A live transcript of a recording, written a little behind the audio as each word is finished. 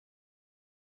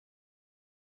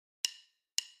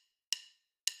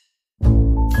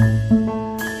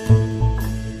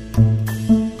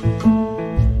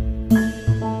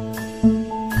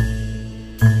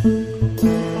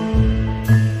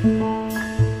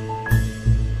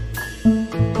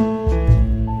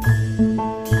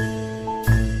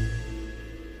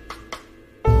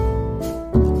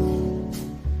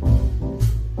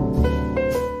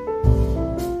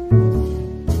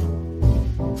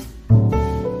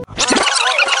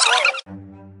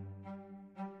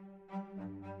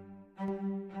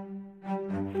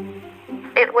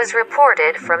It was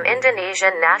reported from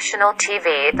Indonesian national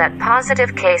TV that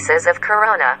positive cases of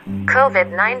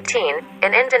COVID-19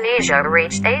 in Indonesia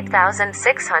reached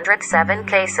 8,607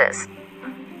 cases.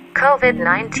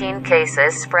 COVID-19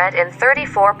 cases spread in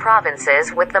 34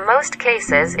 provinces, with the most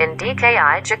cases in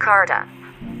DKI Jakarta.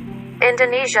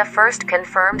 Indonesia first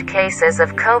confirmed cases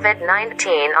of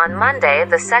COVID-19 on Monday,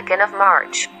 the 2nd of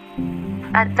March.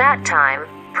 At that time,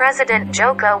 President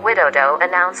Joko Widodo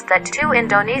announced that 2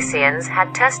 Indonesians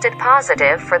had tested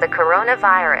positive for the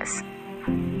coronavirus,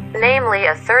 namely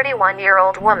a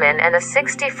 31-year-old woman and a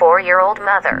 64-year-old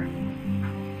mother.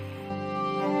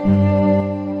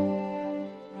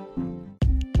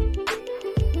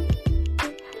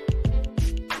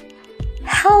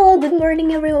 Hello, good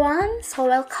morning everyone. So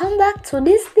welcome back to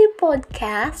this new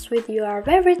podcast with your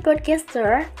favorite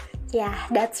podcaster. Yeah,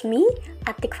 that's me,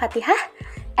 Atik Fatihah.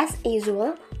 As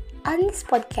usual, on this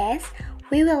podcast,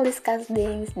 we will discuss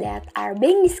things that are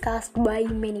being discussed by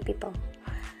many people.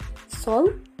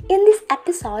 So, in this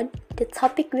episode, the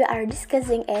topic we are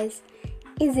discussing is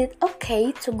it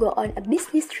okay to go on a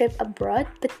business trip abroad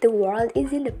but the world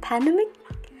is in a pandemic?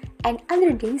 And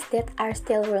other things that are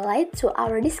still related to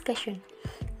our discussion,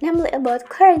 namely about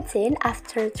quarantine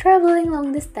after traveling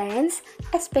long distance,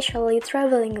 especially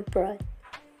traveling abroad.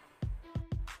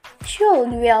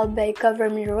 Should we obey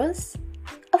government rules?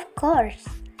 Of course.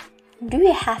 Do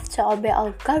we have to obey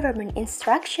all government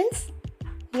instructions?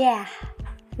 Yeah,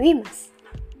 we must.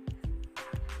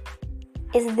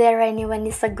 Is there anyone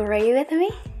disagree with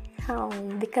me?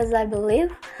 Because I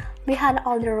believe behind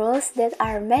all the rules that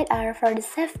are made are for the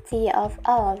safety of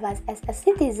all of us as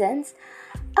citizens,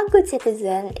 a good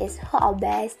citizen is who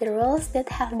obeys the rules that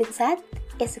have been set,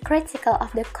 is critical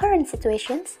of the current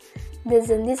situations,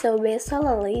 doesn't disobey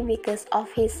solely because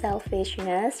of his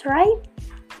selfishness, right?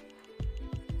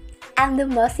 And the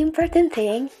most important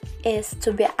thing is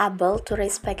to be able to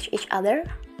respect each other,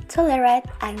 tolerate,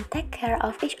 and take care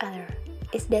of each other.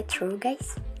 Is that true,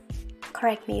 guys?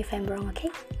 Correct me if I'm wrong,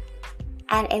 okay?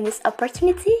 And in this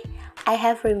opportunity, I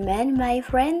have reminded my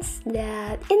friends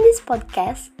that in this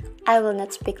podcast, I will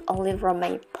not speak only from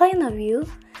my point of view,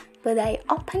 but I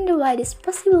open the widest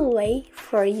possible way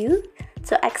for you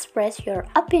to express your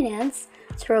opinions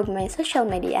through my social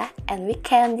media, and we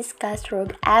can discuss through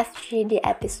FGD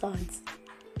episodes.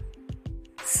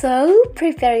 So,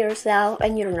 prepare yourself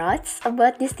and your notes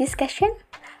about this discussion,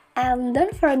 and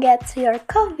don't forget your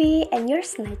coffee and your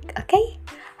snack, okay?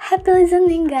 Happy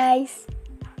listening, guys!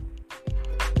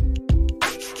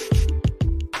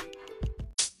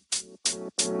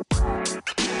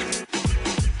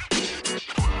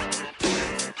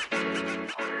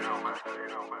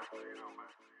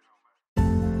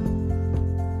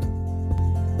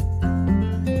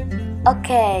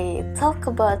 Okay, talk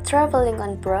about traveling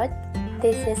on abroad.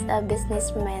 This is a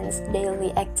businessman's daily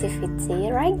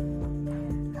activity, right?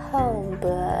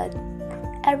 But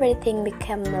everything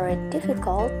became more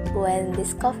difficult when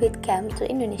this COVID came to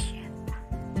Indonesia.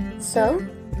 So,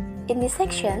 in this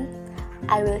section,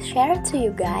 I will share to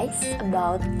you guys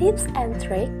about tips and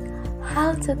tricks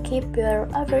how to keep your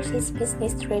overseas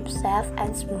business trip safe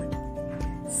and smooth.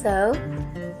 So,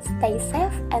 stay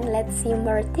safe and let's see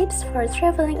more tips for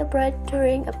traveling abroad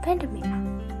during a pandemic.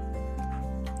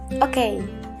 Okay,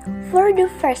 for the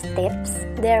first tips,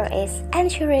 there is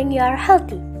ensuring you are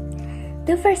healthy.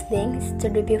 The first things to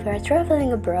do before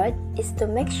traveling abroad is to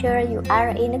make sure you are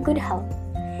in a good health.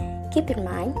 Keep in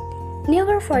mind,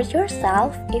 never force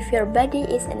yourself if your body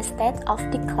is in a state of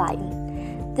decline.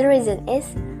 The reason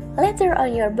is, later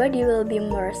on your body will be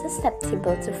more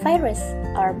susceptible to virus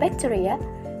or bacteria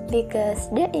because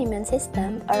the immune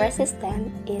system or resistance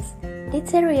is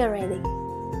deteriorating.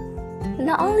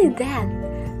 Not only that,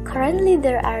 currently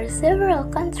there are several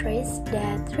countries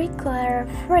that require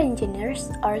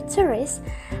foreigners or tourists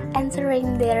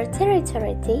entering their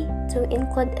territory to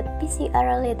include a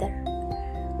PCR letter,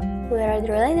 where the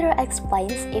letter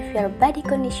explains if your body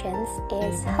conditions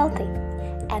is healthy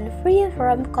and free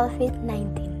from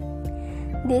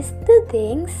COVID-19. These two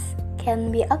things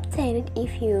can be obtained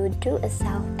if you do a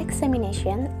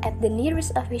self-examination at the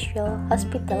nearest official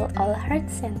hospital or health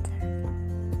center.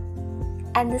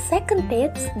 And the second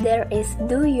tips, there is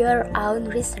do your own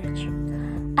research.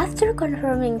 After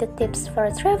confirming the tips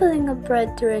for traveling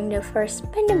abroad during the first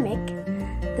pandemic,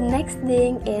 the next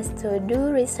thing is to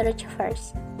do research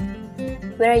first,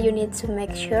 where you need to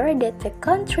make sure that the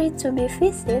country to be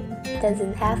visited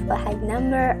doesn't have a high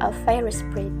number of virus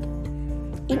spread.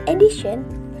 In addition,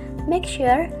 make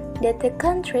sure that the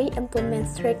country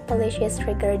implements strict policies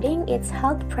regarding its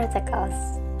health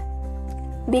protocols.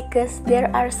 Because there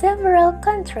are several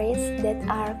countries that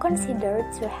are considered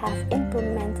to have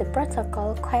implemented the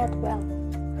protocol quite well,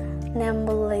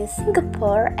 namely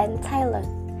Singapore and Thailand.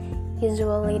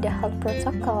 Usually the health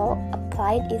protocol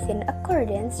applied is in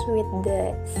accordance with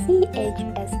the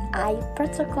CHSI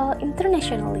protocol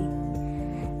internationally.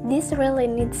 This really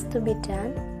needs to be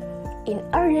done in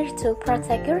order to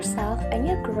protect yourself and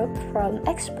your group from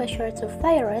exposure to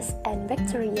virus and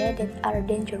bacteria that are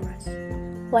dangerous,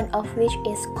 one of which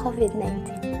is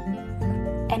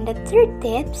COVID-19. And the third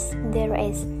tips, there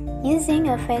is using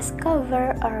a face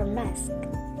cover or mask.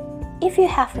 If you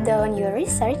have done your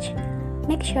research,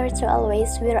 make sure to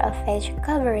always wear a face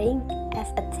covering as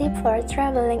a tip for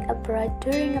traveling abroad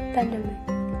during a pandemic.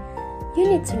 You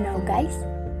need to know, guys,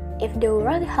 if the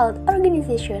World Health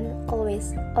Organization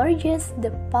always urges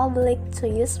the public to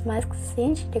use masks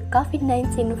since the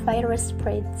COVID-19 virus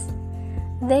spreads,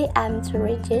 they aim to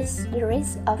reduce the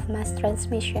risk of mass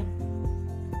transmission.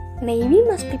 Maybe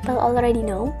most people already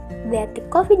know that the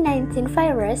COVID-19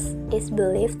 virus is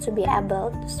believed to be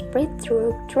able to spread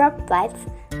through droplets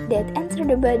that enter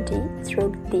the body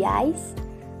through the eyes,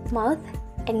 mouth,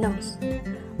 and nose.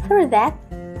 For that,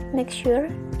 make sure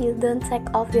you don't take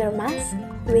off your mask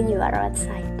when you are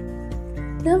outside.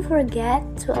 Don't forget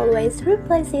to always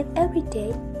replace it every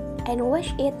day and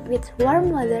wash it with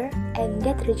warm water and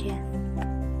detergent.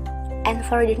 And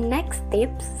for the next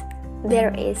tips,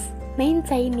 there is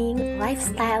maintaining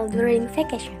lifestyle during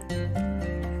vacation.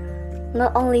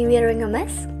 Not only wearing a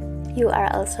mask, you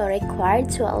are also required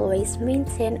to always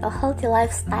maintain a healthy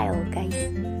lifestyle, guys.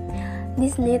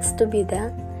 This needs to be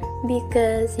done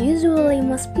because usually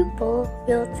most people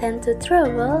will tend to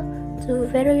travel to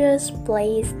various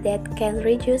places that can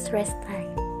reduce rest time.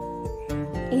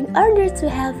 In order to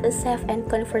have a safe and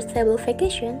comfortable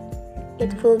vacation,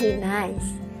 it will be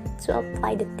nice to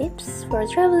apply the tips for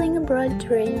traveling abroad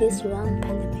during this one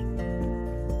pandemic.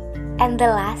 And the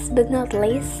last but not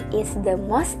least is the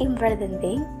most important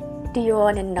thing. Do you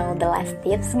want to know the last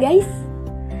tips, guys?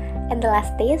 And the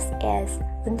last tips is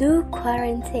do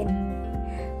quarantine.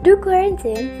 Do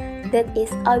quarantine, that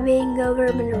is obeying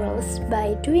government rules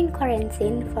by doing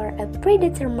quarantine for a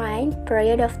predetermined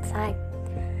period of time.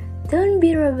 Don't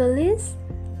be rebellious,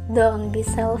 don't be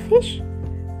selfish,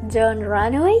 don't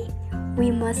run away.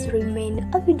 We must remain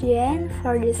obedient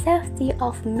for the safety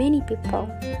of many people.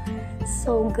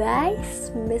 So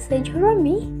guys, message from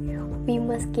me, we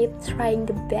must keep trying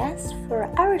the best for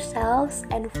ourselves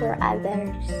and for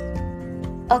others.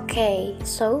 Okay,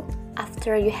 so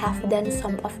after you have done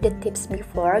some of the tips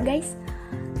before, guys,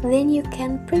 then you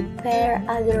can prepare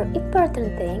other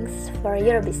important things for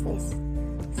your business,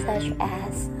 such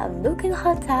as booking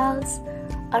hotels,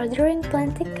 ordering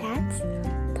plane tickets,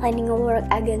 planning a work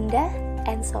agenda,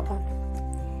 and so on.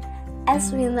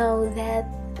 As we know that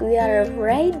we are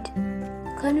afraid,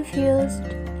 confused,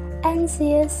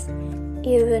 anxious,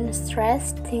 even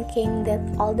stressed, thinking that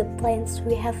all the plans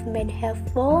we have made have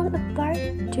fallen apart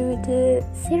due to the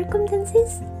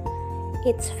circumstances,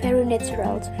 it's very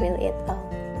natural to feel it all.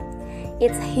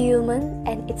 It's human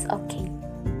and it's okay.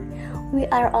 We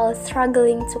are all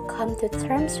struggling to come to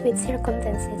terms with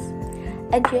circumstances,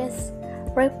 adjust,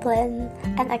 replan,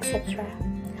 and etc.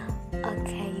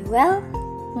 Okay, well,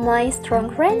 my strong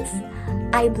friends,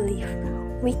 I believe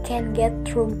we can get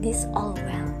through this all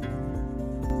well.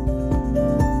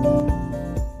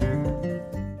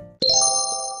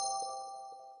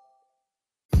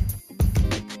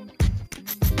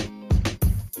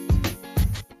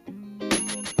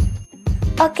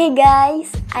 Okay guys,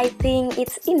 I think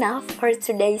it's enough for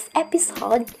today's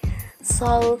episode.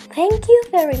 So thank you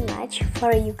very much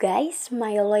for you guys,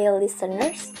 my loyal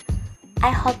listeners. I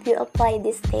hope you apply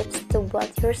these tips to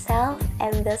both yourself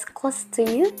and those close to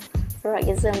you. For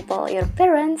example, your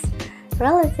parents,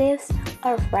 relatives,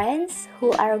 or friends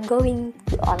who are going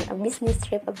on a business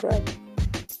trip abroad.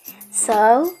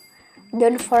 So,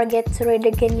 don't forget to read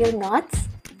again your notes,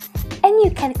 and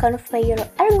you can convey your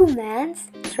arguments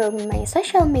through my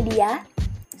social media.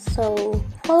 So,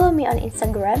 follow me on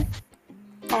Instagram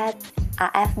at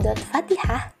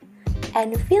af.fatihah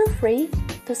and feel free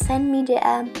to send me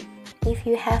DM if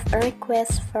you have a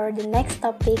request for the next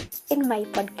topic in my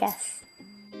podcast.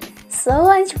 so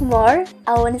much more.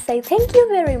 I want to say thank you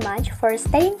very much for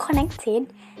staying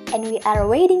connected, and we are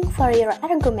waiting for your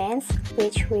arguments,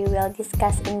 which we will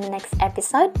discuss in the next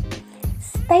episode.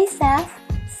 Stay safe,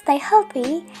 stay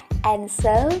healthy, and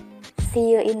so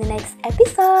see you in the next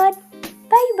episode.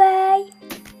 Bye bye.